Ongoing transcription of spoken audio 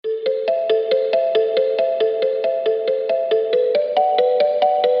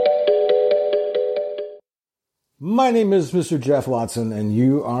My name is Mr. Jeff Watson, and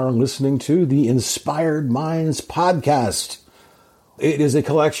you are listening to the Inspired Minds podcast. It is a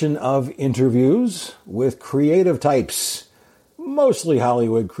collection of interviews with creative types, mostly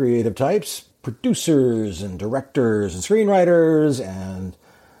Hollywood creative types, producers and directors and screenwriters and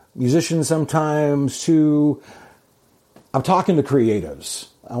musicians sometimes too. I'm talking to creatives.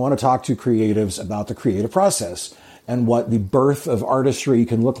 I want to talk to creatives about the creative process and what the birth of artistry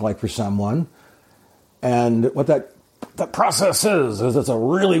can look like for someone. And what that process is it's a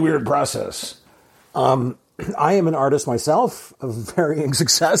really weird process. I am an artist myself of varying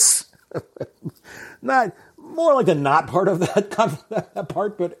success. Not more like the not part of that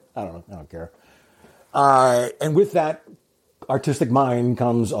part, but I don't know. I don't care. And with that artistic mind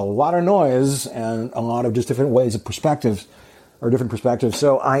comes a lot of noise and a lot of just different ways of perspectives or different perspectives.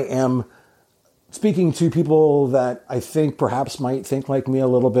 So I am speaking to people that I think perhaps might think like me a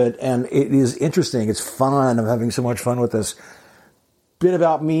little bit, and it is interesting. It's fun. I'm having so much fun with this. Bit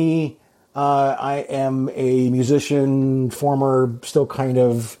about me. I am a musician, former, still kind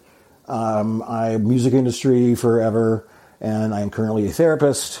of. I'm music industry forever, and I am currently a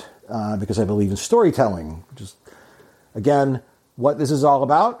therapist because I believe in storytelling, which is, again, what this is all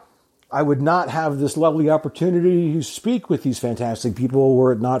about. I would not have this lovely opportunity to speak with these fantastic people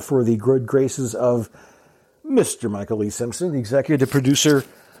were it not for the good graces of Mr. Michael Lee Simpson, the executive producer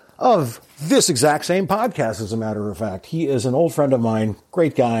of this exact same podcast, as a matter of fact. He is an old friend of mine,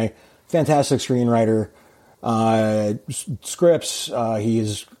 great guy, fantastic screenwriter, scripts. He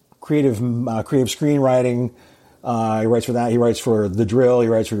is creative screenwriting. He writes for that. He writes for The Drill. He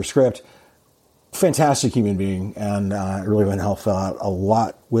writes for your script. Fantastic human being, and really been helped out a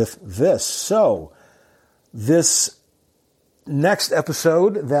lot with this. So, this next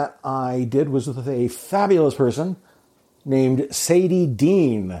episode that I did was with a fabulous person named Sadie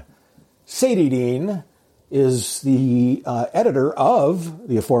Dean. Sadie Dean is the editor of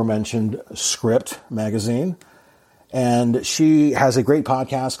the aforementioned Script magazine, and she has a great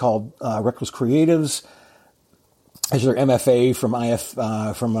podcast called Reckless Creatives. She's her MFA from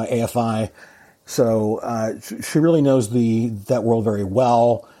AFI. So she really knows that world very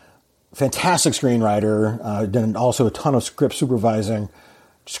well. Fantastic screenwriter. Done also a ton of script supervising.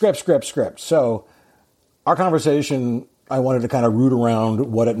 Script. So our conversation, I wanted to kind of root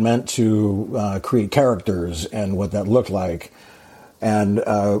around what it meant to create characters and what that looked like. And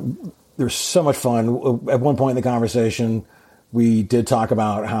there's so much fun. At one point in the conversation, we did talk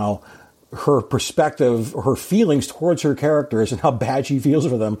about how her perspective, her feelings towards her characters and how bad she feels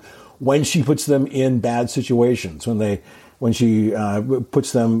for them when she puts them in bad situations, when she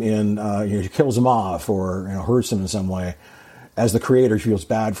puts them in, she kills them off or hurts them in some way. As the creator, she feels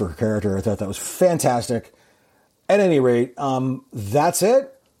bad for her character. I thought that was fantastic. At any rate, that's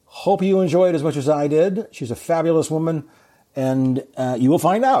it. Hope you enjoyed as much as I did. She's a fabulous woman, and you will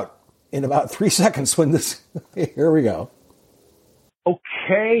find out in about 3 seconds when this. Here we go.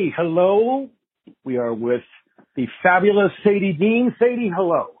 Okay, hello. We are with the fabulous Sadie Dean. Sadie,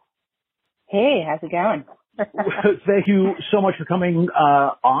 hello. Hey, how's it going? Thank you so much for coming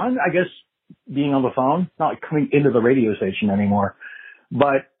on. I guess being on the phone, not like coming into the radio station anymore,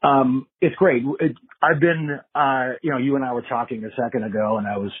 but it's great. I've been, you and I were talking a second ago, and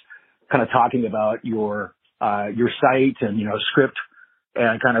I was kind of talking about your site and script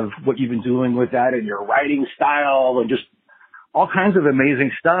and kind of what you've been doing with that and your writing style and just all kinds of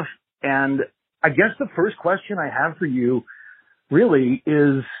amazing stuff. And I guess the first question I have for you really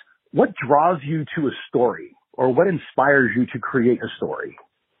is, what draws you to a story, or what inspires you to create a story?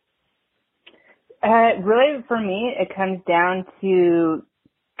 Really, for me, it comes down to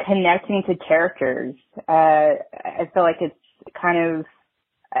connecting to characters. I feel like it's kind of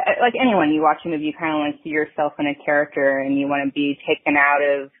like anyone, you watch a movie, you kind of want to see yourself in a character, and you want to be taken out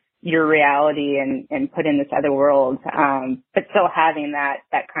of your reality and put in this other world, but still having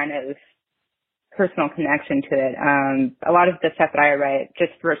that kind of personal connection to it. A lot of the stuff that I write,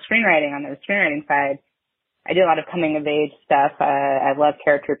 just for screenwriting, on the screenwriting side, I do a lot of coming of age stuff. I love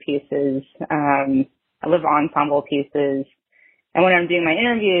character pieces. I love ensemble pieces. And when I'm doing my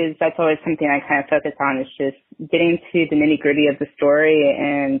interviews, that's always something I kind of focus on, is just getting to the nitty gritty of the story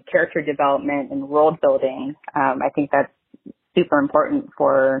and character development and world building. I think that's super important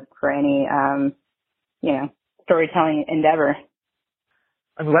for any, storytelling endeavor.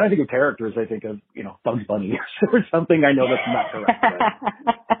 I mean, when I think of characters, I think of, Bugs Bunny or something. I know that's not correct.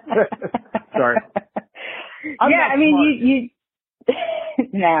 But sorry. You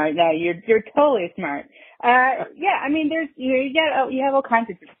no, you're totally smart. There's, you have all kinds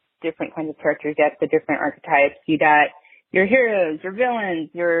of different kinds of characters. You have the different archetypes. You got your heroes, your villains,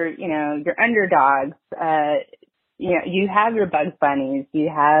 your underdogs. you have your Bugs Bunnies, you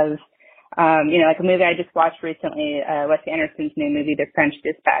have, like a movie I just watched recently, Wes Anderson's new movie, The French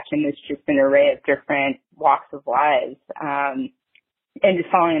Dispatch, and it's just an array of different walks of lives, and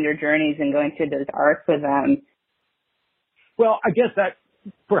just following their journeys and going through those arcs with them. Well, I guess that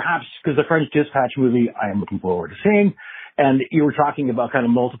perhaps because the French Dispatch movie I am looking forward to seeing, and you were talking about kind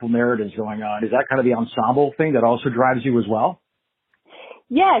of multiple narratives going on. Is that kind of the ensemble thing that also drives you as well?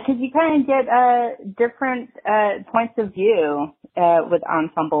 Yeah, because you kind of get different points of view with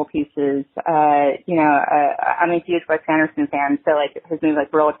ensemble pieces. I'm a huge Wes Anderson fan, so like his movie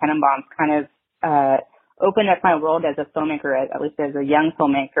like Royal Tenenbaums kind of opened up my world as a filmmaker, at least as a young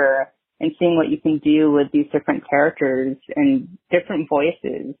filmmaker, and seeing what you can do with these different characters and different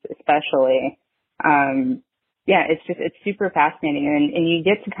voices, especially. It's super fascinating, and you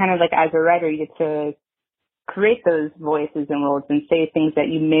get to kind of like as a writer, you get to create those voices and worlds and say things that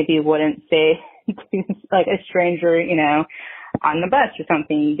you maybe wouldn't say to like a stranger, on the bus or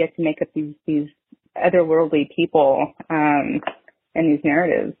something. You get to make up these otherworldly people and these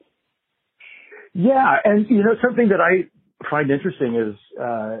narratives. Yeah, and something that I find interesting is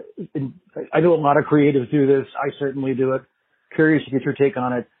I know a lot of creatives do this. I certainly do it. Curious to get your take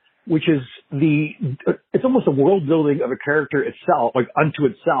on it, which is it's almost a world building of a character itself, like unto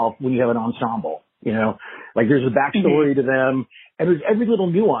itself, when you have an ensemble. Like there's a backstory to them, and there's every little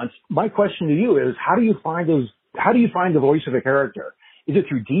nuance. My question to you is, how do you find the voice of a character? Is it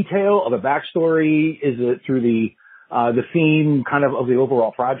through detail of a backstory? Is it through the theme kind of the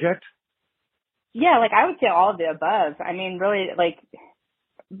overall project? Yeah, like I would say all of the above. I mean, really, like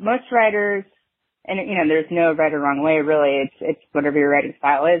most writers, and there's no right or wrong way, really. It's whatever your writing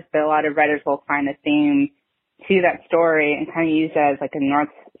style is. But a lot of writers will find a theme to that story and kind of use that as like a North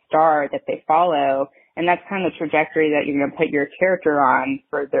Star that they follow. And that's kind of the trajectory that you're going to put your character on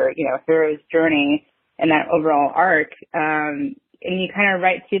for their, hero's journey and that overall arc. And you kind of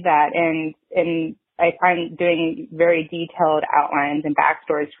write to that. And I find doing very detailed outlines and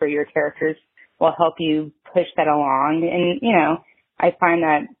backstories for your characters will help you push that along. And, I find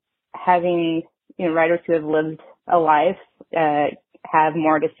that having, writers who have lived a life, have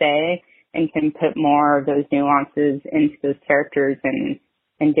more to say and can put more of those nuances into those characters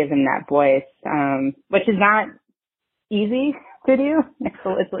and give them that voice, which is not easy to do.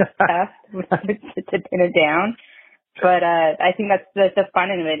 It's tough to pin it down. But I think that's the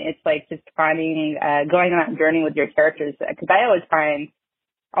fun of it. It's like just finding, going on that journey with your characters. Because I always find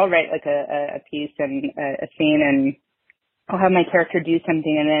I'll write like a piece and a scene, and I'll have my character do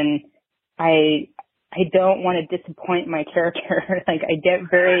something, and then I don't want to disappoint my character. Like I get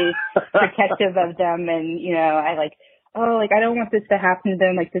very protective of them, and I don't want this to happen to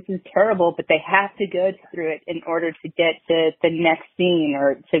them. Like this is terrible, but they have to go through it in order to get to the next scene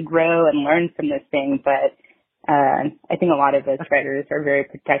or to grow and learn from this thing. But I think a lot of us writers are very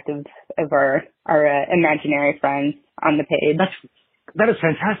protective of our imaginary friends on the page. That is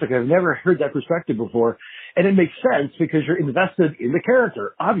fantastic. I've never heard that perspective before. And it makes sense because you're invested in the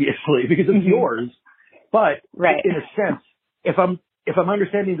character, obviously, because it's yours. But right. In a sense, if I'm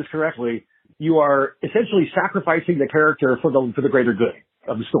understanding this correctly, you are essentially sacrificing the character for the greater good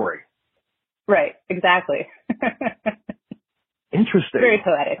of the story. Right. Exactly. Interesting. Very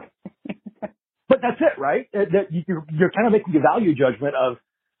poetic. But that's it, right? That you're kind of making a value judgment of,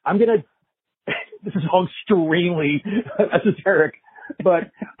 this is all extremely esoteric,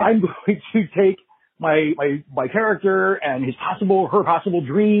 but I'm going to take my character and her possible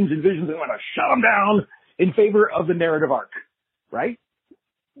dreams and visions, and I'm going to shut them down in favor of the narrative arc, right?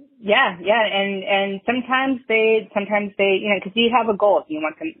 Yeah, and sometimes they, because you have a goal, you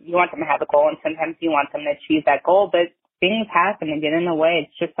want them to have a goal, and sometimes you want them to achieve that goal, but things happen and get in the way.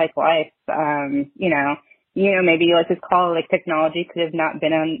 It's just like life. Maybe let's just call it like technology could have not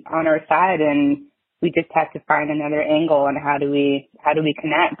been on our side, and we just have to find another angle on how do we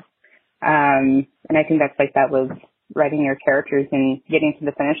connect. And I think that's like that with writing your characters and getting to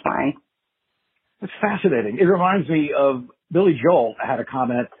the finish line. It's fascinating. It reminds me of Billy Joel had a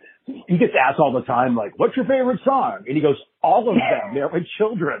comment. He gets asked all the time, like, what's your favorite song? And he goes, all of them. They're my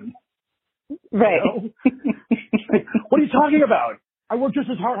children. Right. Like, what are you talking about? I worked just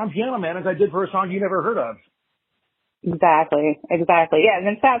as hard on Piano Man as I did for a song you never heard of. Exactly. Yeah, and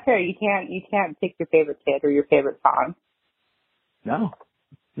it's not fair. You can't pick your favorite kid or your favorite song.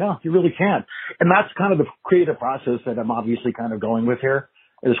 No, you really can't. And that's kind of the creative process that I'm obviously kind of going with here.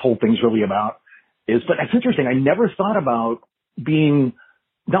 This whole thing's really about but it's interesting. I never thought about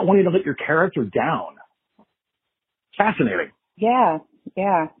not wanting to let your character down. Fascinating. Yeah.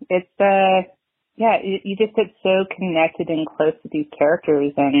 It's, you just get so connected and close to these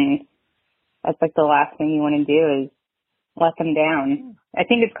characters, and that's like the last thing you want to do let them down. I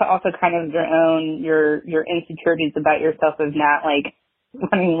think it's also kind of your insecurities about yourself of not like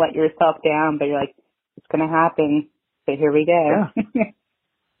wanting to let yourself down, but you're like, it's going to happen. So here we go. Yeah.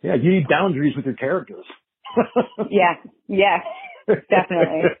 Yeah. You need boundaries with your characters. Yeah,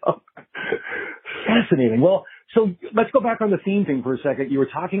 definitely. Fascinating. Well, so let's go back on the theme thing for a second. You were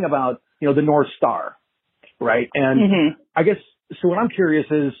talking about, the North Star, right? And I guess, so what I'm curious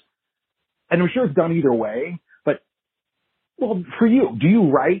is, and I'm sure it's done either way, but, well, for you, do you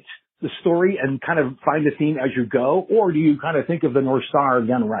write the story and kind of find the theme as you go, or do you kind of think of the North Star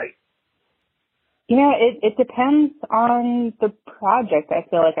again right? Yeah, it depends on the project. I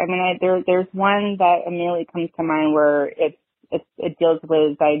feel like, I mean, there's one that immediately comes to mind where it deals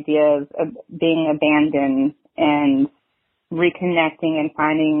with the idea of being abandoned and reconnecting and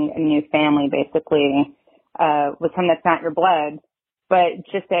finding a new family, basically, with someone that's not your blood, but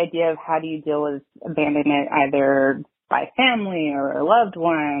just the idea of how do you deal with abandonment, either by family or a loved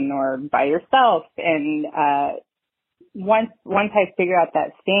one or by yourself. And once I figure out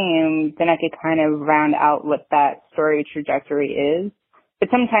that theme, then I could kind of round out what that story trajectory is. But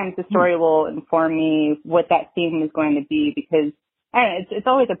sometimes the story will inform me what that theme is going to be, because I don't know, it's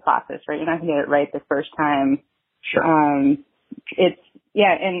always a process, right? You're not going to get it right the first time. Sure. And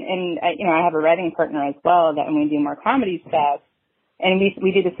I have a writing partner as well that when we do more comedy stuff, and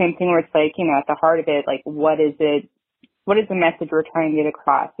we do the same thing where it's like, at the heart of it, like, what is the message we're trying to get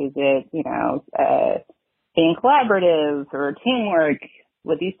across? Is it, being collaborative or teamwork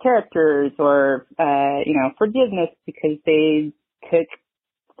with these characters, or, forgiveness because they took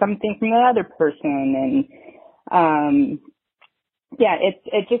something from the other person. And,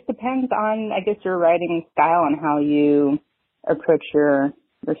 it just depends on, I guess, your writing style and how you approach your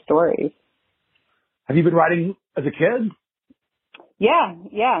stories. Have you been writing as a kid? Yeah.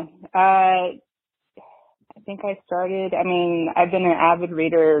 I think I started, I've been an avid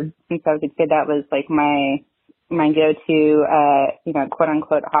reader since I was a kid. That was like my go-to, quote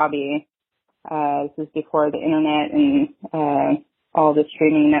unquote hobby. This is before the internet and, all the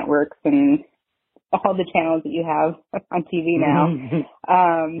streaming networks and all the channels that you have on TV now.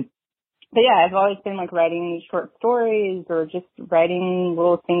 But yeah, I've always been like writing short stories or just writing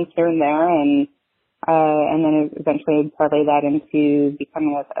little things here and there. And then eventually parlay that into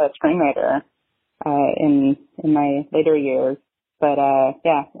becoming a screenwriter. In my later years, but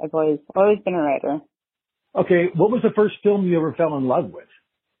I've always been a writer. Okay, what was the first film you ever fell in love with?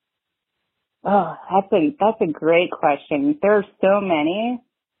 Oh, that's a great question. There are so many.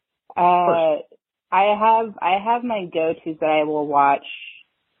 I have my go-tos that I will watch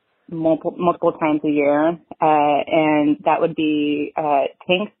multiple times a year, and that would be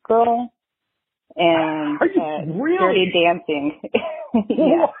Tank Girl and really? Dirty Dancing.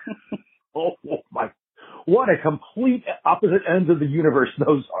 Yeah. Oh my, what a complete opposite ends of the universe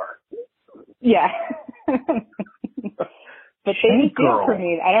those are. Yeah. But they just do it for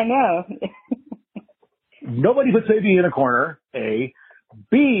me. I don't know. Nobody puts Sadie in a corner, A.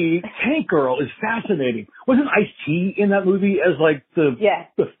 B, Tank Girl is fascinating. Wasn't Ice-T in that movie as like the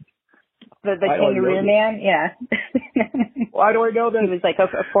kangaroo man? Yeah. Why do I know that? He was like a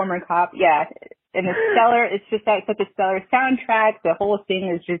former cop. Yeah. And it's stellar. It's just such a stellar soundtrack. The whole thing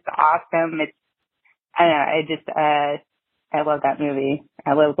is just awesome. I don't know. I love that movie.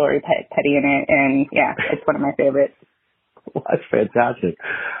 I love Lori Petty in it. And yeah, it's one of my favorites. Well, that's fantastic.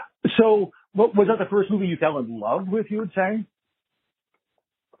 So what was that the first movie you fell in love with, you would say?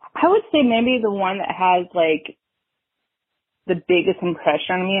 I would say maybe the one that has like the biggest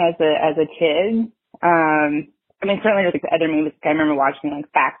impression on me as a kid. Certainly there's like other movies. I remember watching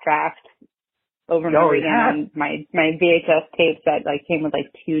like Backdraft over and over again on my VHS tapes that like came with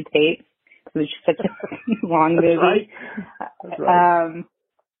like 2 tapes. It was just such a long movie. That's right.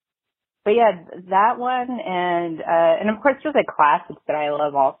 But yeah, that one and of course there's like classics that I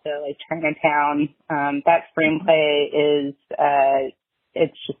love also, like Chinatown. That screenplay is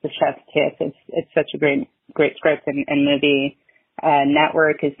it's just a chef's kiss. It's such a great script and movie.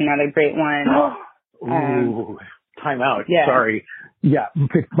 Network is another great one. Ooh, time out. Yeah. Sorry. Yeah,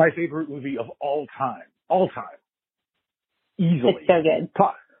 my favorite movie of all time. Easily. It's so good.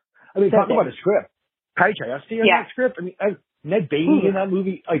 Talk about a script. Kai Chayefsky in that script. Ned Beatty in that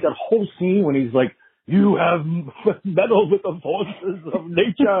movie, like that whole scene when he's like, "You have meddled with the forces of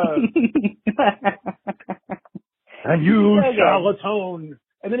nature, and you shall atone."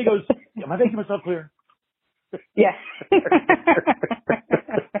 And then he goes, "Am I making myself clear?" Yeah.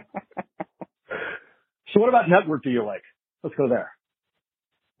 So what about Network do you like? Let's go there.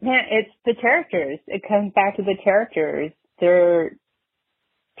 Man, it's the characters. It comes back to the characters. They're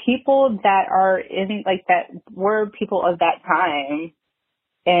people that are in, like, that were people of that time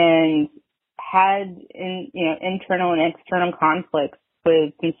and had, internal and external conflicts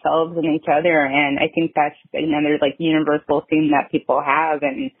with themselves and each other. And I think that's another, like, universal theme that people have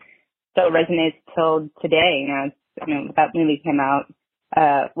and still resonates till today. That movie came out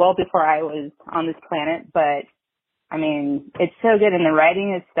well before I was on this planet, but I mean, it's so good, and the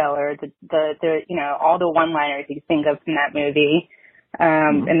writing is stellar. All the one-liners you think of from that movie,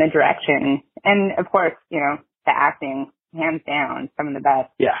 and the direction, and of course, the acting, hands down, some of the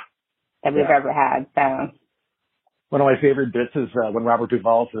best that we've ever had. So, one of my favorite bits is when Robert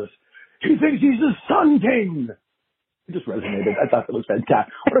Duvall says, "He thinks he's the Sun King." It just resonated. I thought that was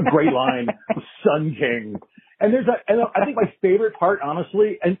fantastic. What a great line, Sun King. And I think my favorite part,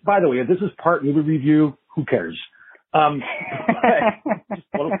 honestly, and by the way, if this is part movie review, who cares? Because I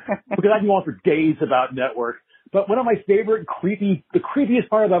can go on for days about Network. But one of my favorite the creepiest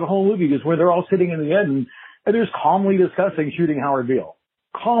part of that whole movie is where they're all sitting in the end and they're just calmly discussing shooting Howard Beale.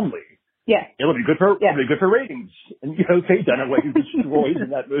 Calmly. Yeah. It'll be good for ratings. And Faye Dunaway was destroyed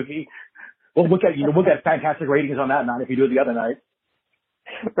in that movie. Well, we'll get fantastic ratings on that night if you do it the other night.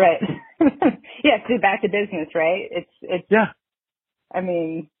 Right. Yeah, to back to business, right? It's I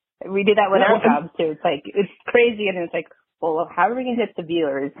mean, we do that with our jobs too. It's like, it's crazy, and it's like, well, how are we going to get the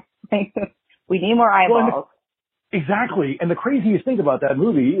viewers? We need more eyeballs. Well, exactly. And the craziest thing about that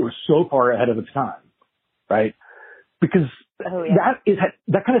movie, it was so far ahead of its time, right? Because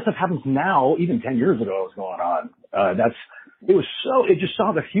that kind of stuff happens now. Even 10 years ago, it was going on. It just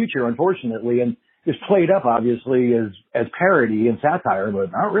saw the future, unfortunately, and it's played up obviously as parody and satire,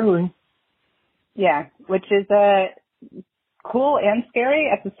 but not really. Yeah, which is cool and scary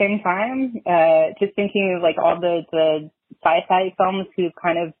at the same time. Just thinking of, like, all the sci-fi films who've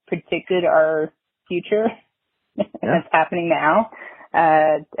kind of predicted our future, and that's happening now.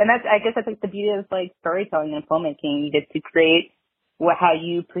 And I guess that's, like, the beauty of, like, storytelling and filmmaking. You get to create how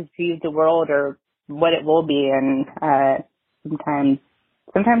you perceive the world or what it will be, and sometimes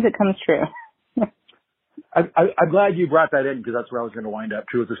it comes true. I'm glad you brought that in, because that's where I was going to wind up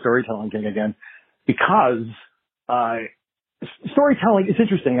too, with the storytelling thing again, because storytelling is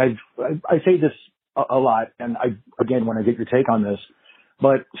interesting. I say this a lot, and I again want to get your take on this.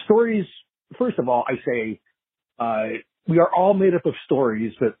 But stories, first of all, I say we are all made up of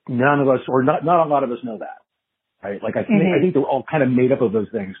stories, but none of us, or not a lot of us, know that, right? Like I think they're all kind of made up of those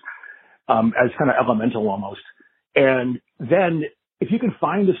things, as kind of elemental almost. And then if you can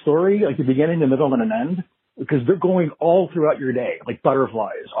find a story, like the beginning, the middle, and an end, because they're going all throughout your day, like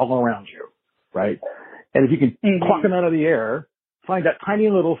butterflies all around you, right? And if you can pluck them out of the air, find that tiny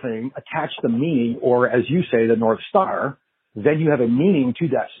little thing, attach the meaning, or as you say, the North Star, then you have a meaning to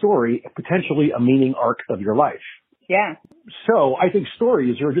that story, potentially a meaning arc of your life. Yeah. So I think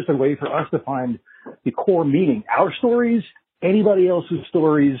stories are just a way for us to find the core meaning. Our stories, anybody else's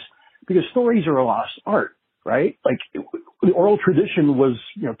stories, because stories are a lost art, right? Like the oral tradition was,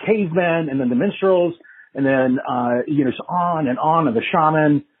 cavemen, and then the minstrels, and then, so on and on, and the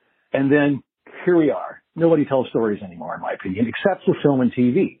shaman, and then here we are. Nobody tells stories anymore, in my opinion, except for film and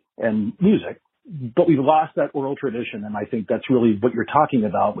TV and music. But we've lost that oral tradition, and I think that's really what you're talking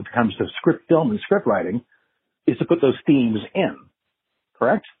about when it comes to film and script writing, is to put those themes in.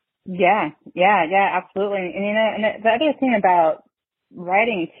 Correct? Yeah, absolutely. And the other thing about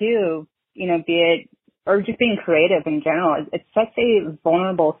writing too, be it, or just being creative in general, it's such a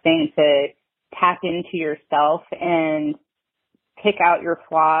vulnerable thing to tap into yourself and pick out your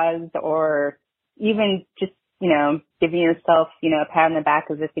flaws, or even just, giving yourself, a pat on the back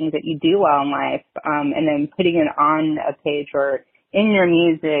of the things that you do well in life, and then putting it on a page or in your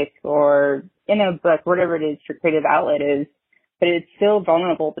music or in a book, whatever it is your creative outlet is. But it's still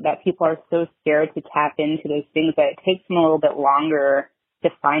vulnerable, but that people are so scared to tap into those things that it takes them a little bit longer to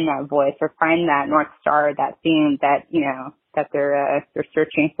find that voice or find that North Star, that theme that, that they're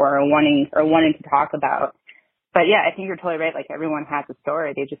searching for or wanting to talk about. But yeah, I think you're totally right. Like, everyone has a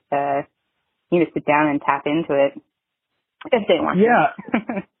story. They just need to sit down and tap into it if they want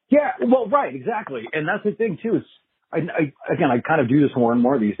to. Yeah. Well, right. Exactly. And that's the thing too, is I kind of do this more and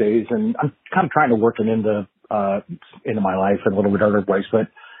more these days, and I'm kind of trying to work it into my life in a little bit other ways,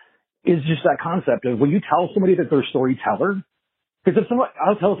 but it's just that concept of, when you tell somebody that they're a storyteller, because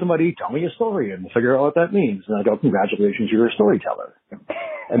I'll tell somebody, tell me a story, and figure out what that means. And I go, congratulations, you're a storyteller.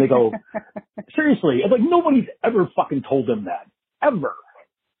 And they go, seriously? It's like, nobody's ever fucking told them that. Ever.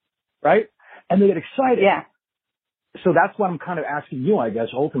 Right? And they get excited. Yeah. So that's what I'm kind of asking you, I guess,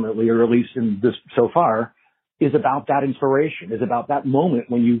 ultimately, or at least in this so far, is about that inspiration, is about that moment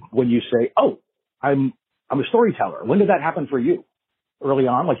when you say, oh, I'm a storyteller. When did that happen for you? early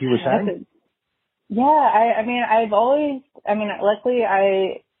on, like you were saying? Yeah, I mean, luckily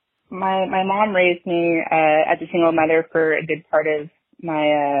my mom raised me, as a single mother for a good part of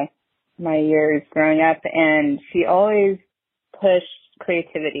my years growing up, and she always pushed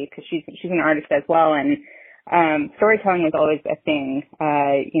creativity because she's an artist as well, and storytelling was always a thing.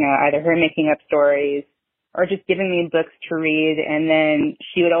 Either her making up stories or just giving me books to read, and then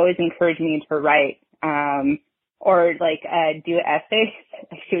she would always encourage me to write, or do essays.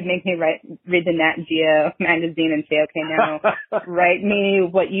 She would make me read the Nat Geo magazine and say, okay, now write me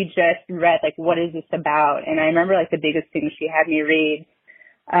what you just read. Like, what is this about? And I remember the biggest thing she had me read,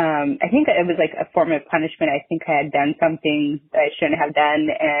 I think it was a form of punishment. I think I had done something that I shouldn't have done.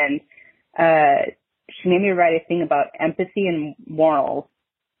 And, she made me write a thing about empathy and morals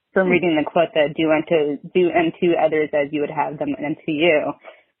from reading the quote that do unto others as you would have them unto you.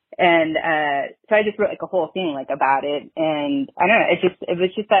 And, so I just wrote a whole thing about it. And I don't know, it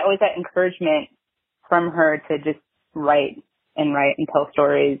was just always that encouragement from her to just write and tell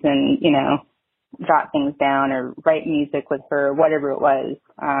stories and, jot things down or write music with her, whatever it was.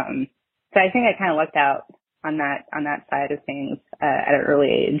 So I think I kind of lucked out on that side of things, at an early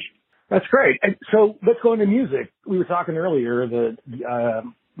age. That's great. And so let's go into music. We were talking earlier that,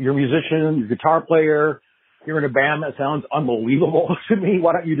 you're a musician, you're a guitar player, you're in a band that sounds unbelievable to me.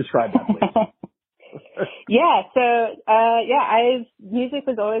 Why don't you describe that, please? Yeah. So, music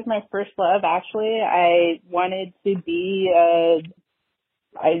was always my first love, actually. I wanted to be a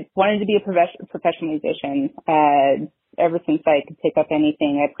professional musician, ever since I could pick up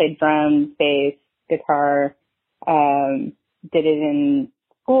anything. I played drums, bass, guitar, did it in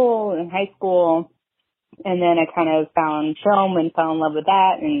school, in high school, and then I kind of found film and fell in love with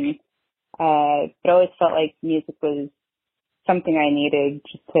that, and it always felt like music was something I needed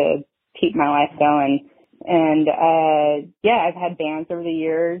just to keep my life going. And I've had bands over the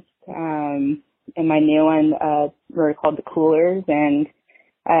years, and my new one were called The Coolers, and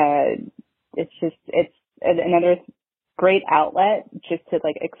it's another great outlet just to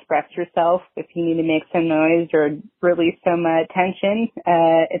express yourself if you need to make some noise or release some tension.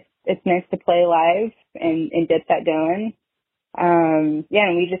 It's nice to play live and get that going. And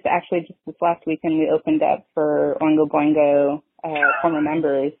we just this last weekend we opened up for Oingo Boingo former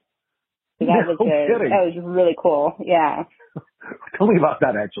members. So that was really cool. Yeah. Tell me about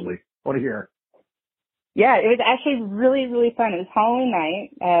that, actually. I want to hear. Yeah, it was actually really, really fun. It was Halloween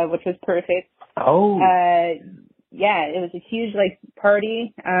night, which was perfect. Oh. It was a huge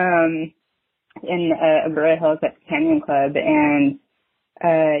party in Agoura Hills at Canyon Club, and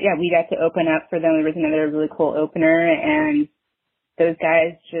we got to open up for them. There was another really cool opener, and those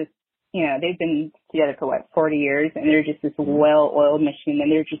guys just, they've been together for 40 years, and they're just this well-oiled machine,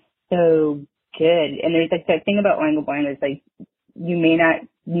 and they're just so good. And there's that thing about Oingo Boingo is you may not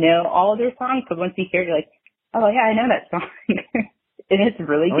know all of their songs, but once you hear it, you're like, oh yeah, I know that song. And it's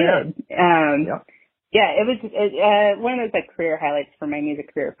really good. Yeah. It was one of those career highlights for my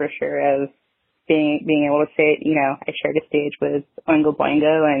music career for sure, of being able to say, I shared a stage with Oingo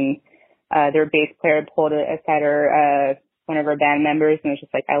Boingo, and their bass player pulled aside one of our band members and was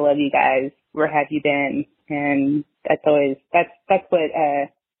just like, I love you guys. Where have you been? And that's what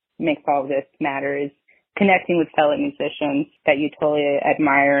makes all of this matter, is connecting with fellow musicians that you totally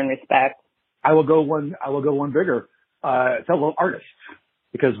admire and respect. I will go one bigger, fellow artists,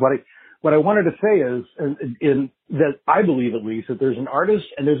 because what I wanted to say is in that I believe, at least, that there's an artist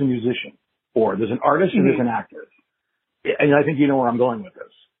and there's a musician, or there's an artist and there's an actor. And I think you know where I'm going with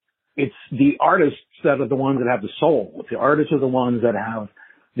this. It's the artists that are the ones that have the soul. The artists are the ones that have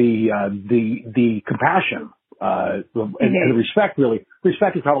the compassion, and the respect, really.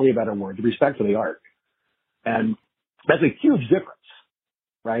 Respect is probably a better word. The respect for the art. And that's a huge difference,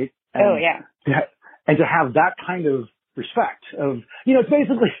 right? And and to have that kind of respect of,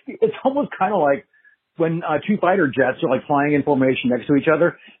 it's almost kind of like when two fighter jets are flying in formation next to each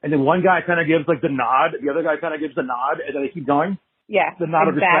other, and then one guy kind of gives the nod, the other guy kind of gives the nod, and then they keep going. Yeah, the nod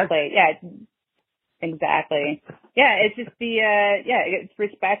of respect. Yeah, exactly. Yeah, it's just it's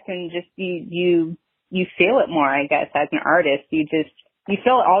respect, and just you feel it more, I guess, as an artist. You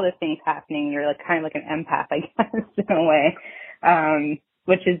feel all the things happening. You're kind of like an empath, I guess, in a way,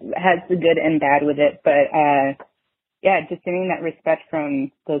 which has the good and bad with it. But just getting that respect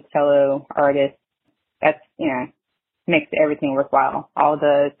from those fellow artists, that's makes everything worthwhile. All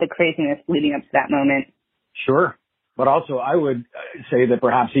the craziness leading up to that moment. Sure, but also I would say that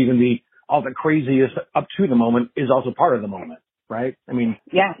perhaps even all the craziest up to the moment is also part of the moment, right? I mean,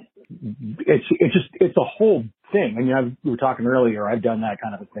 yeah, it's a whole thing. I mean, we were talking earlier. I've done that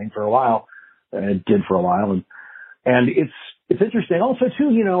kind of a thing for a while. I did for a while, and And it's interesting. Also,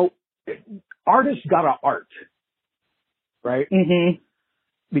 too, you know, artists gotta art, right? Mm-hmm.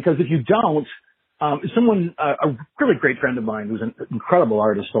 Because if you don't, someone, a really great friend of mine who's an incredible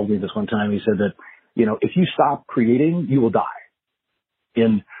artist told me this one time. He said that, you know, if you stop creating, you will die.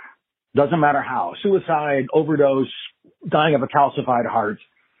 And doesn't matter how, suicide, overdose, dying of a calcified heart,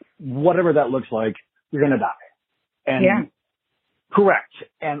 whatever that looks like, you're going to die. And yeah. Correct.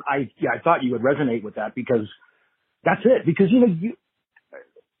 And I thought you would resonate with that because that's it. Because, you know,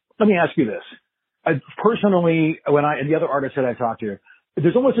 let me ask you this. Personally, and the other artists that I talked to,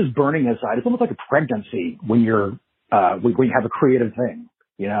 there's almost this burning inside. It's almost like a pregnancy when you're, when you have a creative thing,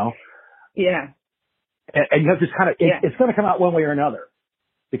 you know? Yeah. And you have this kind of, it's going to come out one way or another.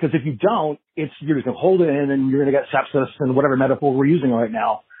 Because if you don't, you're just going to hold it in and you're going to get sepsis and whatever metaphor we're using right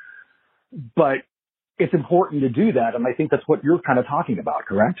now. But it's important to do that. And I think that's what you're kind of talking about,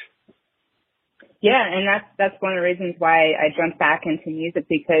 correct? Yeah. And that's one of the reasons why I jumped back into music,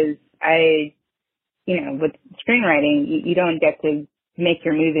 because with screenwriting, you don't get to make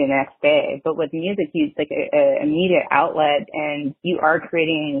your movie the next day. But with music, it's like a immediate outlet, and you are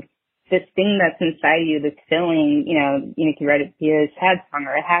creating this thing that's inside you that's filling, you can write it be a sad song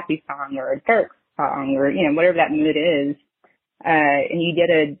or a happy song or a dark song or, whatever that mood is. And you get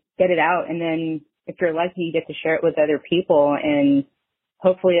to get it out. And then if you're lucky, you get to share it with other people, and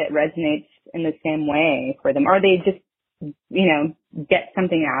hopefully it resonates in the same way for them, or they just, get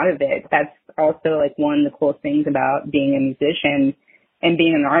something out of it. That's also like one of the cool things about being a musician and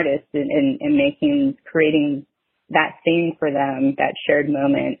being an artist and creating that thing for them, that shared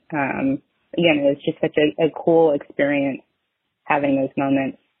moment. It's just such a cool experience having those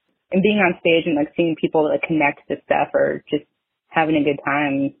moments and being on stage and like seeing people that connect to stuff or just having a good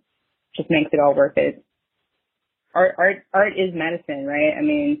time just makes it all worth it. Art is medicine, right? I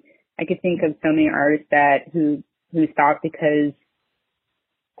mean, I could think of so many artists who stopped because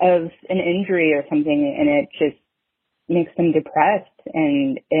of an injury or something, and it just makes them depressed,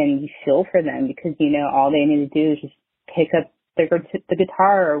 and you feel for them because all they need to do is just pick up the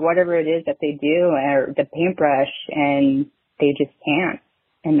guitar or whatever it is that they do, or the paintbrush, and they just can't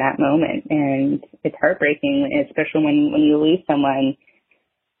in that moment. And it's heartbreaking, especially when you lose someone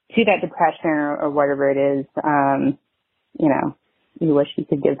to that depression or whatever it is. You wish you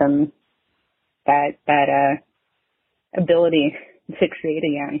could give them that ability to create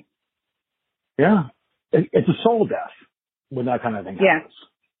again. Yeah. It's a soul death when that kind of thing happens.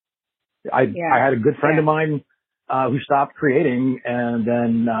 I had a good friend of mine who stopped creating and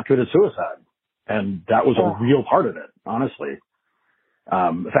then committed suicide. And that was a real part of it, honestly.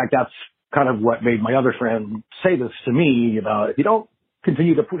 In fact, that's kind of what made my other friend say this to me about if you don't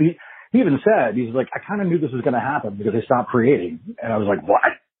continue to, he even said, he's like, I kind of knew this was going to happen because they stopped creating. And I was like, what?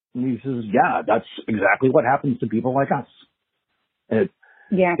 And he says, yeah, that's exactly what happens to people like us. And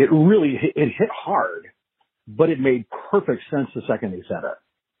it really hit hard, but it made perfect sense the second he said it.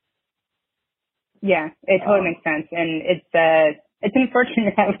 Yeah, it totally makes sense. And it's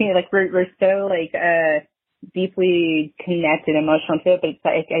unfortunate that we're so deeply connected, emotional to it,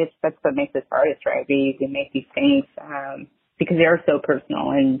 but it's that's what makes us artists, right? We make these things, because they are so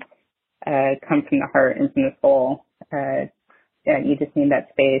personal and, come from the heart and from the soul. You just need that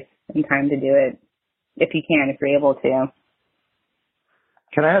space and time to do it if you're able to.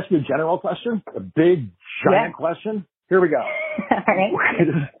 Can I ask you a general question? A big, giant question? Here we go. All right.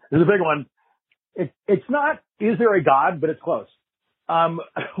 This is a big one. It's not, is there a God, but it's close.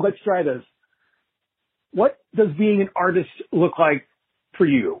 Let's try this. What does being an artist look like for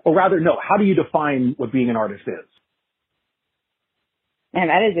you? Or rather, no, how do you define what being an artist is? Man,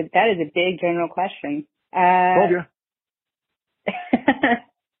 that is a big general question. Told you.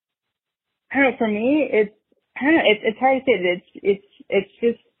 I don't know, for me, it's hard to say. It's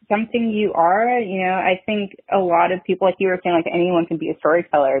just something you are, I think a lot of people, like you were saying, anyone can be a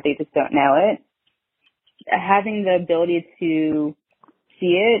storyteller. They just don't know it. Having the ability to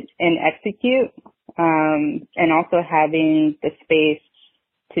see it and execute, and also having the space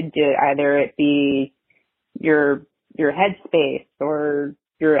to do it, either it be your head space or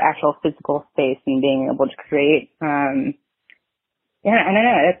your actual physical space and being able to create. I don't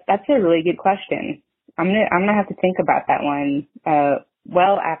know. That's a really good question. I'm gonna have to think about that one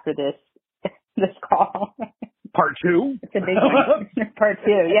well after this call. Part 2? It's a big one. Part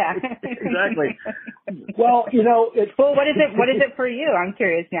 2, yeah. Exactly. Well, what is it for you? I'm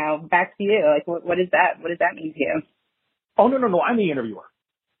curious now. Back to you. What is that? What does that mean to you? Oh, no. I'm the interviewer.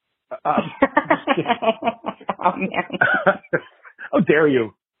 Oh man. How dare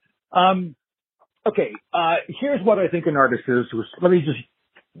you? Okay. Here's what I think an artist is. Let me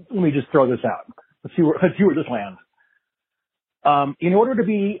just throw this out. Let's see where this lands. In order to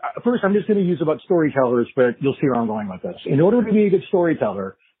be, first, I'm just going to use about storytellers, but you'll see where I'm going with this. In order to be a good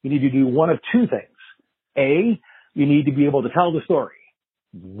storyteller, you need to do one of two things. A, you need to be able to tell the story,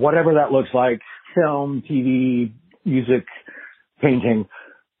 whatever that looks like, film, TV, music, painting.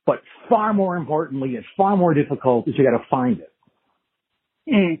 But far more importantly, and far more difficult is you got to find it.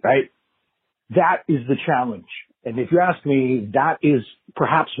 Right? That is the challenge. And if you ask me, that is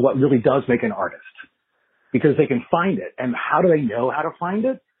perhaps what really does make an artist, because they can find it. And how do they know how to find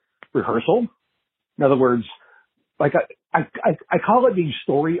it? Rehearsal. In other words, like I call it being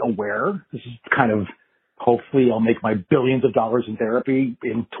story aware. This is kind of, hopefully I'll make my billions of dollars in therapy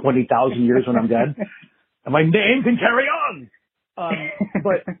in 20,000 years when I'm dead. And my name can carry on.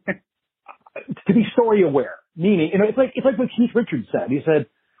 But to be story aware, meaning, it's like what Keith Richards said. He said,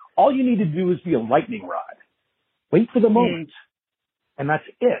 all you need to do is be a lightning rod. Wait for the moment. And that's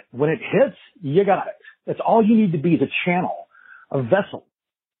it. When it hits, you got it. That's all you need to be, is a channel, a vessel,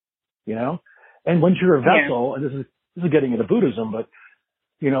 And once you're a vessel, and this is getting into Buddhism, but,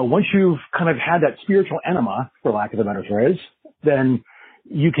 once you've kind of had that spiritual enema, for lack of a better phrase, then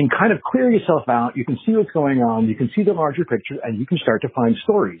you can kind of clear yourself out. You can see what's going on. You can see the larger picture, and you can start to find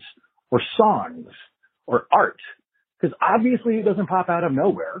stories or songs or art. Because obviously it doesn't pop out of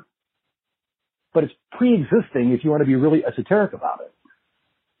nowhere, but it's pre-existing if you want to be really esoteric about it.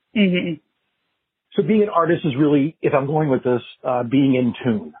 Mm-hmm. So being an artist is really, if I'm going with this, being in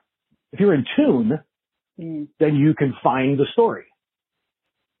tune. If you're in tune, then you can find the story.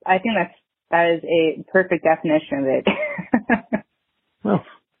 I think that is a perfect definition of it. Well,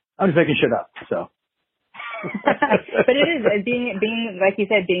 I'm just making shit up, so. But it is being like you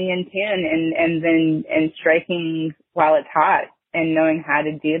said, being in tune and striking while it's hot, and knowing how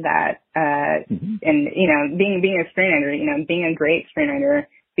to do that. And being a screenwriter, being a great screenwriter,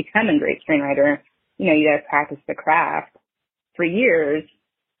 becoming a great screenwriter, you got to practice the craft for years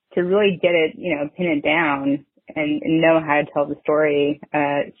to really get it, pin it down and know how to tell the story,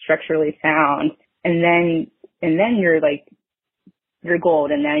 structurally sound. And then you're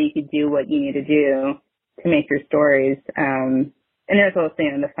gold, and now you can do what you need to do to make your stories. And there's also,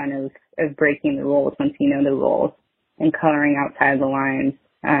 the fun of breaking the rules once you know the rules, and coloring outside the lines,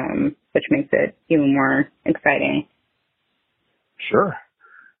 which makes it even more exciting. Sure.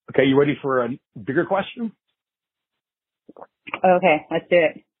 Okay, you ready for a bigger question? Okay, let's do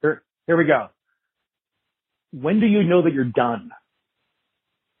it. Here we go. When do you know that you're done?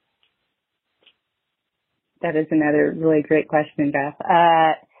 That is another really great question, Beth.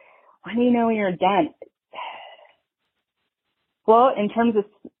 When do you know when you're done? Well, in terms of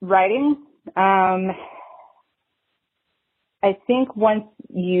writing, I think once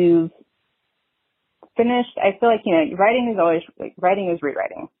you've finished, I feel like, writing is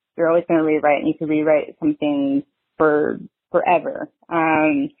rewriting. You're always going to rewrite, and you can rewrite something for forever.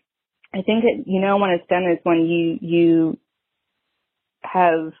 I think that, when it's done is when you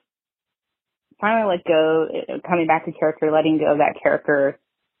have finally let go, coming back to character, letting go of that character,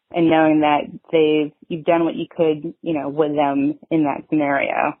 and knowing that you've done what you could, with them in that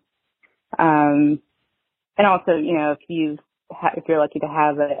scenario. And also, if you're lucky to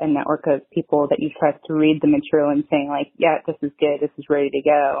have a network of people that you trust to read the material and saying like, yeah, this is good, this is ready to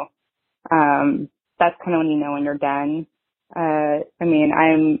go. That's kind of when you know when you're done.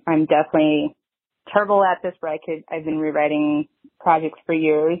 I'm definitely terrible at this, but I've been rewriting projects for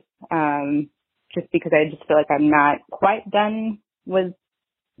years, just because I just feel like I'm not quite done with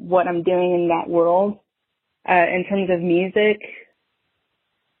what I'm doing in that world. In terms of music,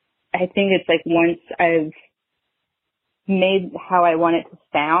 I think it's like once I've made how I want it to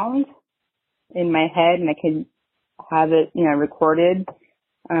sound in my head, and I can have it, recorded,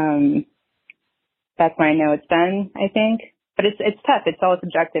 that's when I know it's done, I think. But it's tough. It's all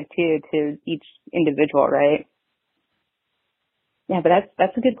subjective too, to each individual, right? Yeah, but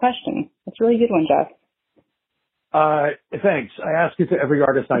that's a good question. That's a really good one, Jeff. Thanks. I ask it to every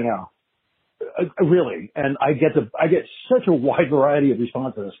artist I know. Really. And I get such a wide variety of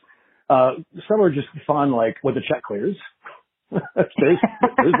responses. Some are just fun, like when the check clears. there's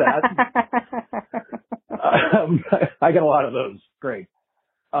that. I get a lot of those. Great.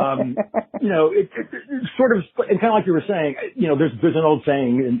 It's sort of, and kind of like you were saying, there's an old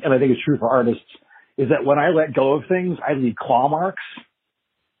saying, and I think it's true for artists, is that when I let go of things, I leave claw marks.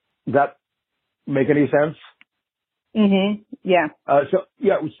 Does that make any sense? Mm-hmm. Yeah.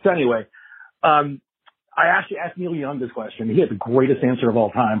 So anyway, I actually asked Neil Young this question. He had the greatest answer of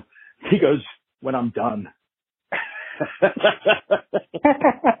all time. He goes, when I'm done.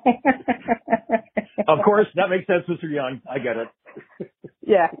 Of course, that makes sense, Mr. Young. I get it.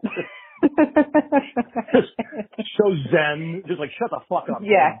 Yeah. so zen, just like, shut the fuck up.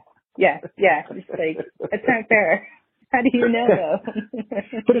 Yeah. It's like, it's not fair. How do you know though?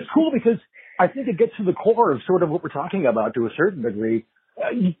 But it's cool because I think it gets to the core of sort of what we're talking about to a certain degree.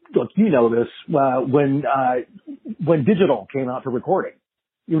 Look, you know this, when digital came out for recording,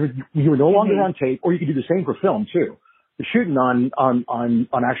 you were no longer on tape, or you could do the same for film too. You're shooting on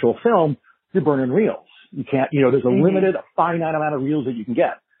actual film, you're burning reels. You can't, there's a limited, finite amount of reels that you can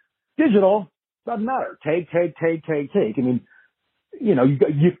get. Digital, doesn't matter. Take. I mean,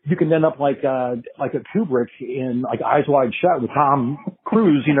 you can end up like a Kubrick in like Eyes Wide Shut with Tom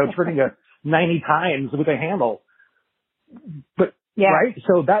Cruise, turning a 90 times with a handle. But, right?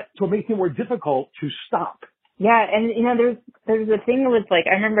 So that's what makes it more difficult to stop. Yeah. And, there's a thing with like,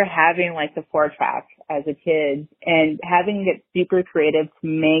 I remember having like the 4-track as a kid and having to get super creative to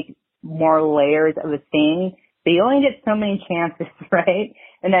make more layers of a thing. But you only get so many chances, right?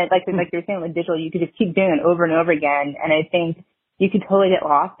 And then like you're saying with digital, you could just keep doing it over and over again. And I think you could totally get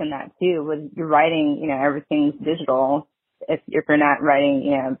lost in that too. When you're writing, everything's digital. If you're not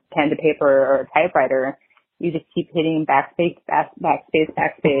writing, pen to paper or a typewriter, you just keep hitting backspace,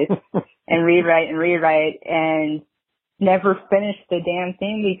 and rewrite and never finish the damn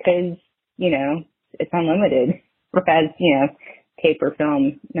thing because, it's unlimited. Whereas, tape or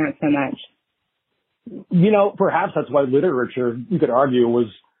film, not so much. Perhaps that's why literature, you could argue, was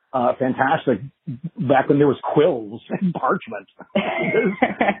fantastic back when there was quills and parchment.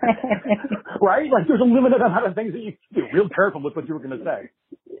 Right? Like there's a limited amount of things that you be real careful with what you were going to say.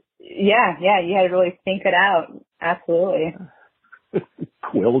 Yeah, you had to really think it out. Absolutely.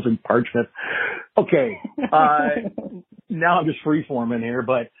 Quills and parchment. Okay. Now I'm just free-forming here,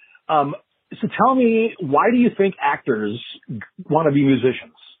 but so tell me, why do you think actors want to be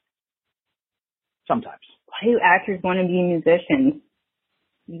musicians? Sometimes. Why do actors want to be musicians?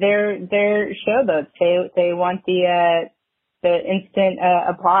 They're showboats. They want the instant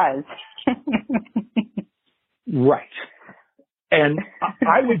applause. Right. And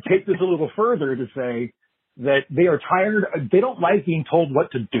I would take this a little further to say that they are tired. They don't like being told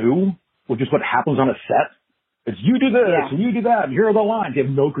what to do, which is what happens on a set. It's you do this and you do that, and here are the lines. They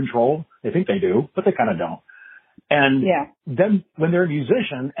have no control. They think they do, but they kind of don't. And then when they're a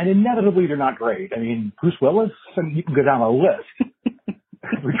musician, and inevitably they're not great. I mean, Bruce Willis, and you can go down a list.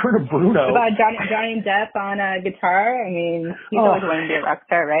 Return of Bruno. What about Johnny Depp on guitar? I mean, he's always wanting to be a rock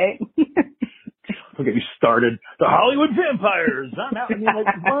star, right? Don't get me started. The Hollywood Vampires. I'm out. I mean,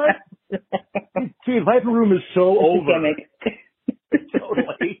 like, what? See, Viper Room is so over.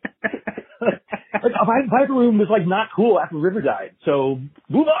 Totally. Like, Viper Room was like not cool after River died. So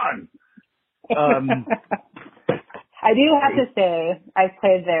move on. I do have to say, I've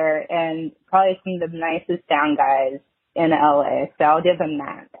played there and probably some of the nicest sound guys in LA, so I'll give them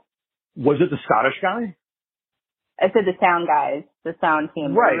that. Was it the Scottish guy? I said the sound guys, the sound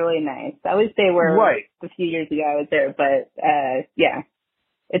team were really nice. I wish they were a few years ago I was there, but yeah.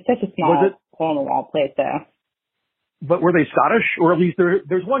 It's such a small hole in the wall place though. But were they Scottish? Or at least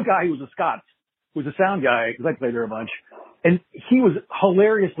there's one guy who was a Scot, who was a sound guy, because I played there a bunch, and he was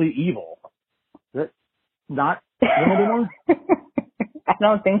hilariously evil. Is that not him anymore? I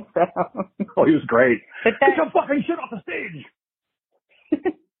don't think so. Oh, he was great. Get your fucking shit off the stage!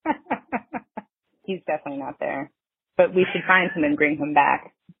 He's definitely not there. But we should find him and bring him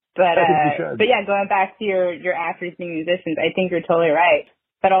back. But yeah, going back to your actors being musicians, I think you're totally right.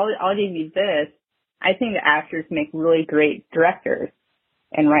 But I'll give you this. I think the actors make really great directors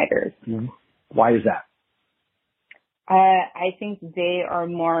and writers. Mm-hmm. Why is that? I think they are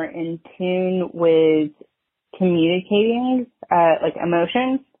more in tune with communicating, like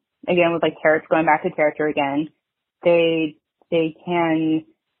emotions. Again, with like character, going back to character again, they can,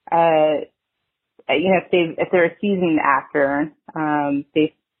 if they're a seasoned actor,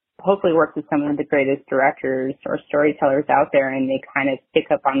 they hopefully work with some of the greatest directors or storytellers out there, and they kind of pick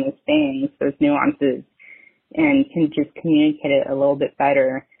up on those things, those nuances, and can just communicate it a little bit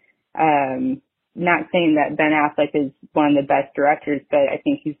better. Not saying that Ben Affleck is one of the best directors, but I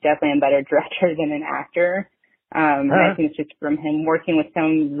think he's definitely a better director than an actor. And I think it's just from him working with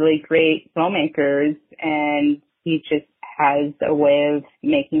some really great filmmakers, and he just has a way of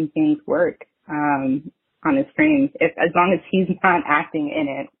making things work on the screen. As long as he's not acting in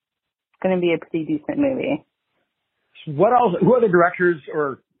it, it's going to be a pretty decent movie. What else? Who are the directors,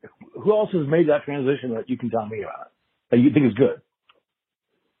 or who else has made that transition that you can tell me about that you think is good?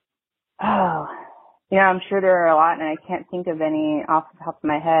 Oh, I'm sure there are a lot, and I can't think of any off the top of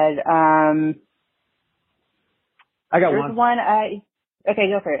my head. I got There's one. Okay,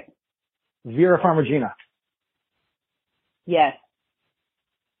 go for it. Vera Farmiga. Yes.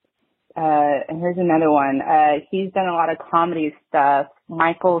 And here's another one. He's done a lot of comedy stuff.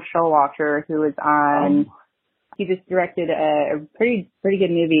 Michael Showalter, who was on, he just directed a pretty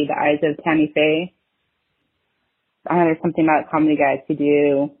good movie, The Eyes of Tammy Faye. I know there's something about comedy guys who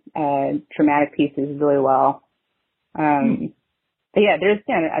do dramatic pieces really well. But yeah,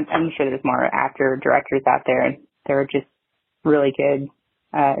 I'm sure there's more actor directors out there. They're just really good,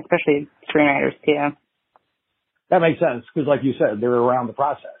 especially screenwriters too. That makes sense because, like you said, they're around the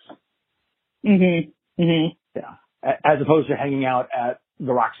process. Yeah, as opposed to hanging out at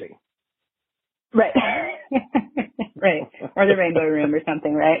the Roxy. Right. Right. Or the Rainbow Room or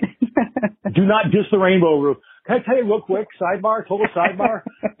something, right? Do not diss the Rainbow Room. Can I tell you real quick, total sidebar?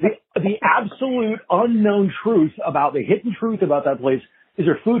 The absolute unknown truth about, the hidden truth about that place is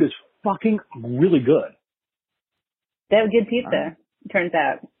their food is fucking really good. They have good pizza, turns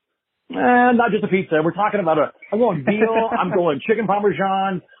out. Not just a pizza. We're talking about I'm going veal, I'm going chicken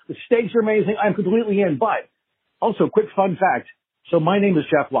parmesan, the steaks are amazing, I'm completely in. But also, quick fun fact. So my name is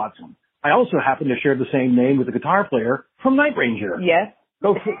Jeff Watson. I also happen to share the same name with the guitar player from Night Ranger. Yes.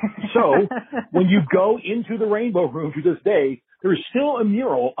 So when you go into the Rainbow Room to this day, there is still a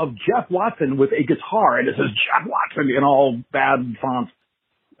mural of Jeff Watson with a guitar, and it says Jeff Watson in all bad fonts.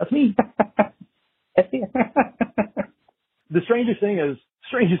 That's me. That's you. The strangest thing is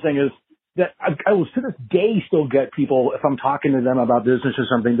that I will to this day still get people, if I'm talking to them about business or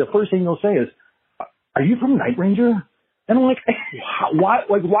something, the first thing they'll say is, "Are you from Night Ranger?" And I'm like,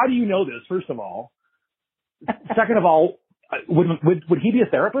 why do you know this, first of all? Second of all, would he be a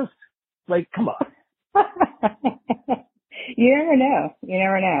therapist? Like, come on. You never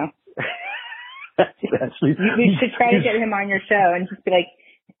know. You should try to get him on your show and just be like,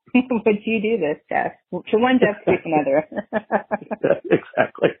 would you do this, Jeff? To one Jeff, to another.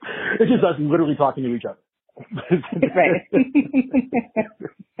 Exactly. It's just us literally talking to each other. Right.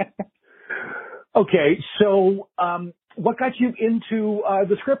 Okay, so what got you into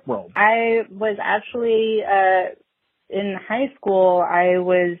the script world? I was actually in high school. I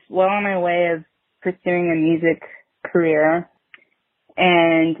was well on my way of pursuing a music career,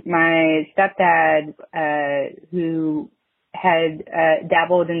 and my stepdad, who had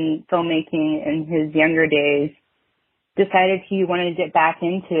dabbled in filmmaking in his younger days, decided he wanted to get back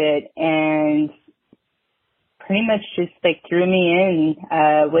into it, and pretty much just like threw me in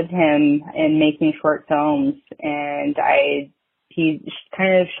with him in making short films. And he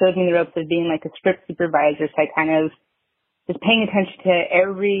kind of showed me the ropes of being like a script supervisor, so I kind of was paying attention to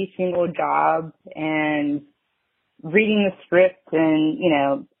every single job and reading the script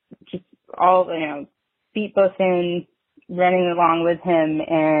and, just all, feet both in, running along with him.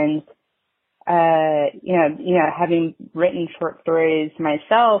 And, having written short stories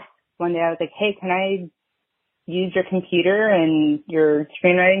myself, one day I was like, hey, can I use your computer and your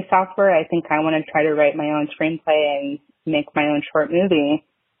screenwriting software? I think I want to try to write my own screenplay and make my own short movie.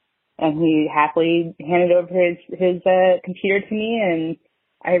 And he happily handed over his computer to me, and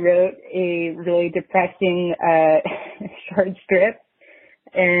I wrote a really depressing short script.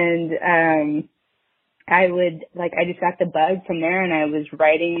 And I just got the bug from there, and I was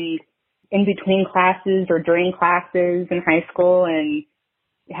writing in between classes or during classes in high school, and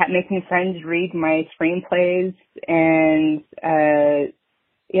making friends read my screenplays. And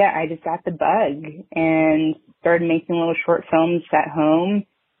I just got the bug and started making little short films at home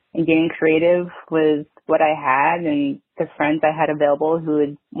and getting creative with what I had and the friends I had available who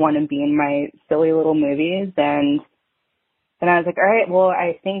would want to be in my silly little movies. And then I was like, all right, well,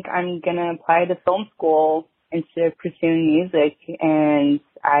 I think I'm going to apply to film school instead of pursuing music. And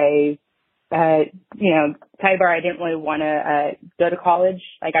I sidebar, I didn't really want to go to college.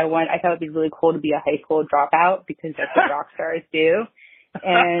 I thought it'd be really cool to be a high school dropout because that's what rock stars do.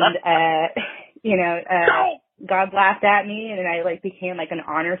 And, God laughed at me, and I became an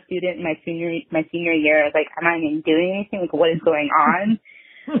honor student in my senior year. I was like, I'm not even doing anything. What is going on?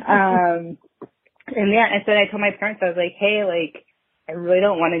 And so I told my parents, I was like, hey, I really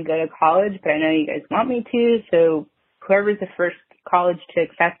don't want to go to college, but I know you guys want me to. So whoever's the first college to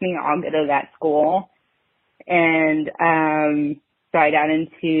accept me, I'll go to that school. And so I got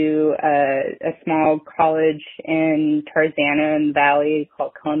into a small college in Tarzana in the Valley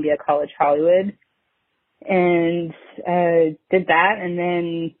called Columbia College Hollywood, and did that. And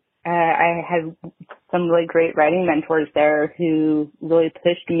then I had some really great writing mentors there who really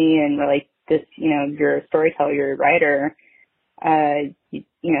pushed me and were like, this, you're a storyteller, you're a writer,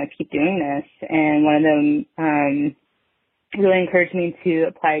 keep doing this. And one of them really encouraged me to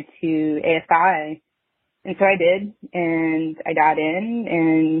apply to AFI. And so I did, and I got in,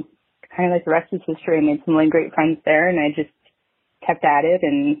 and kind of the rest is history. I made some really great friends there, and I just kept at it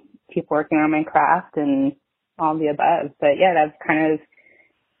and keep working on my craft and all the above. But yeah,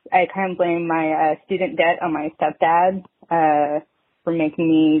 I kind of blame my student debt on my stepdad for making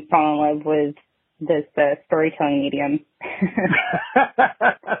me fall in love with this storytelling medium.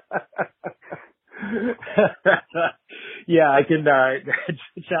 Yeah, I can.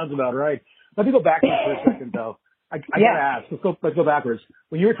 It sounds about right. Let me go back to this for a second, though. I gotta ask. Let's go backwards.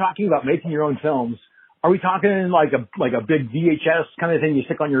 When you were talking about making your own films, are we talking like a big VHS kind of thing you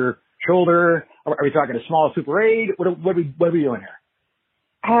stick on your shoulder? Are we talking a small Super 8? What are we doing here?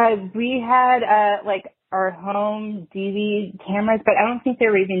 We had like our home DV cameras, but I don't think they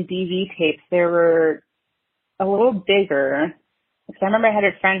were even DV tapes. They were a little bigger. So I remember I had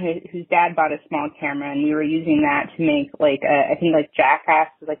a friend whose dad bought a small camera, and we were using that to make like I think like Jackass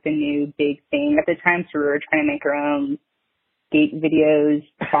was like the new big thing at the time. So we were trying to make our own skate videos,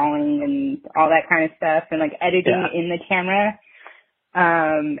 falling, and all that kind of stuff, and like editing in the camera.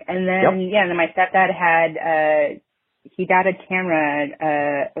 And then then my stepdad had he got a camera.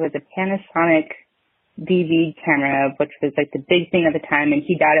 It was a Panasonic DV camera, which was like the big thing at the time, and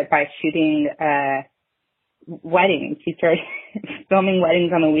he got it by shooting weddings. He started filming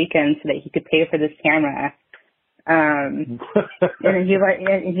weddings on the weekends so that he could pay for this camera. And then he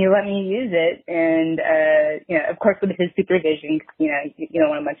let me use it, and of course with his supervision, you don't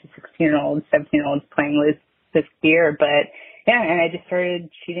want a bunch of 16-year-olds, 17-year-olds playing with this gear, but and I just started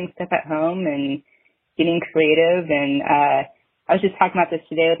shooting stuff at home and getting creative. And I was just talking about this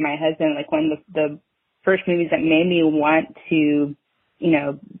today with my husband, like one of the first movies that made me want to,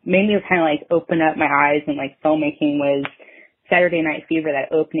 made me kind of like open up my eyes and like filmmaking was Saturday Night Fever,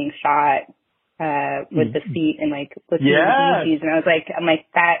 that opening shot with the feet and like listening to the Bee Gees. And I'm like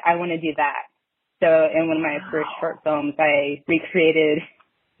that, I want to do that. So in one of my first short films, I recreated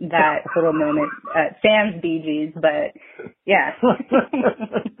that little moment, Sam's Bee Gees, but yeah.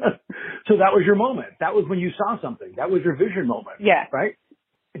 So that was your moment. That was when you saw something. That was your vision moment. Yeah. Right?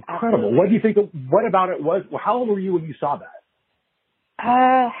 Incredible. Absolutely. What do you think, what about it was, how old were you when you saw that?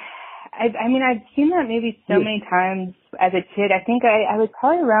 I mean, I've seen that movie so many times as a kid. I think I was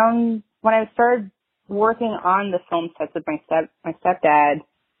probably around when I started working on the film sets with my stepdad,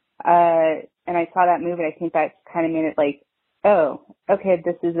 and I saw that movie. I think that kind of made it like, oh, okay,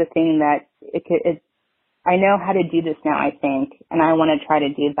 this is a thing that I know how to do this now, I think, and I want to try to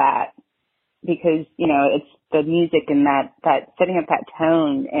do that because, it's the music and that setting up that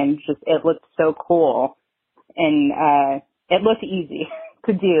tone, and just, it looked so cool, and, it looked easy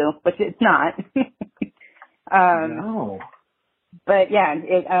to do, which it's not. No. But yeah,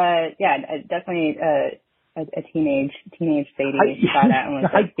 definitely, a teenage Sadie saw that and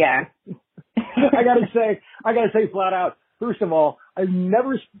was like, yeah. I gotta say flat out, first of all, I've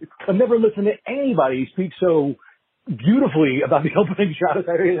never listened to anybody speak so beautifully about the opening shot of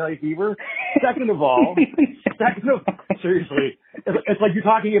Saturday Night Fever. Second of all, seriously, it's like you're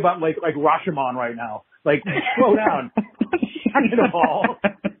talking about like Rashomon right now. Like, slow down.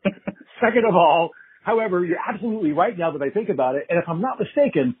 Second of all, however, you're absolutely right now that I think about it. And if I'm not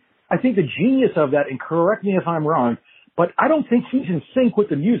mistaken, I think the genius of that, and correct me if I'm wrong, but I don't think he's in sync with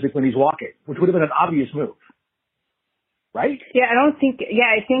the music when he's walking, which would have been an obvious move. Right? Yeah, I think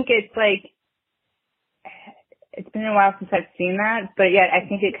it's like, it's been a while since I've seen that, but yeah, I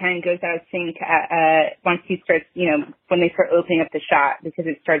think it kind of goes out of sync once he starts, when they start opening up the shot, because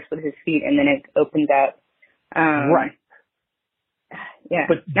it starts with his feet and then it opens up. Right. Yeah.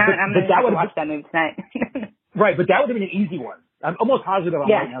 But I'm going to have to watch that movie tonight. Right, but that would have been an easy one. I'm almost positive on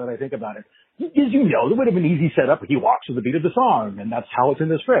right now that I think about it. As you know, it would have been easy setup. He walks to the beat of the song, and that's how it's in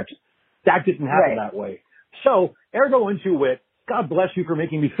the script. That didn't happen that way. So, ergo into it, God bless you for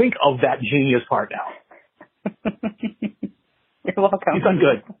making me think of that genius part now. You're welcome.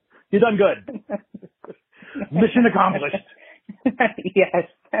 You've done good. Mission accomplished.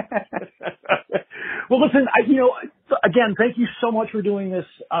 Yes. Well, listen, again, thank you so much for doing this.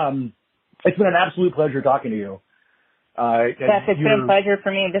 It's been an absolute pleasure talking to you. Yes, it's been a pleasure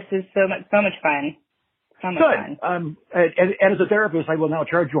for me. This is so much fun. Good. And as a therapist, I will now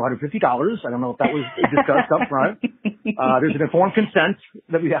charge you $150. I don't know if that was discussed up front. There's an informed consent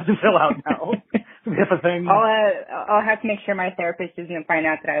that we have to fill out now. We have a thing. I'll have to make sure my therapist doesn't find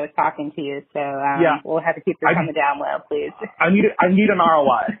out that I was talking to you. So we'll have to keep this on the down low, please. I need an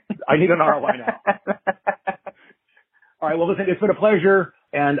ROI. I need an ROI now. All right. Well, listen, it's been a pleasure,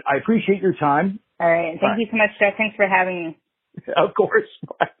 and I appreciate your time. All right. Thank you so much, Jeff. Thanks for having me. Of course.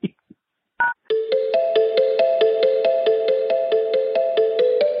 Bye.